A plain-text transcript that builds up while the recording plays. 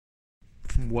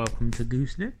Welcome to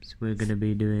Gooselips. We're going to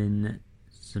be doing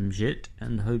some shit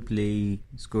and hopefully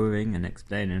scoring and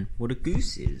explaining what a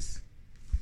goose is.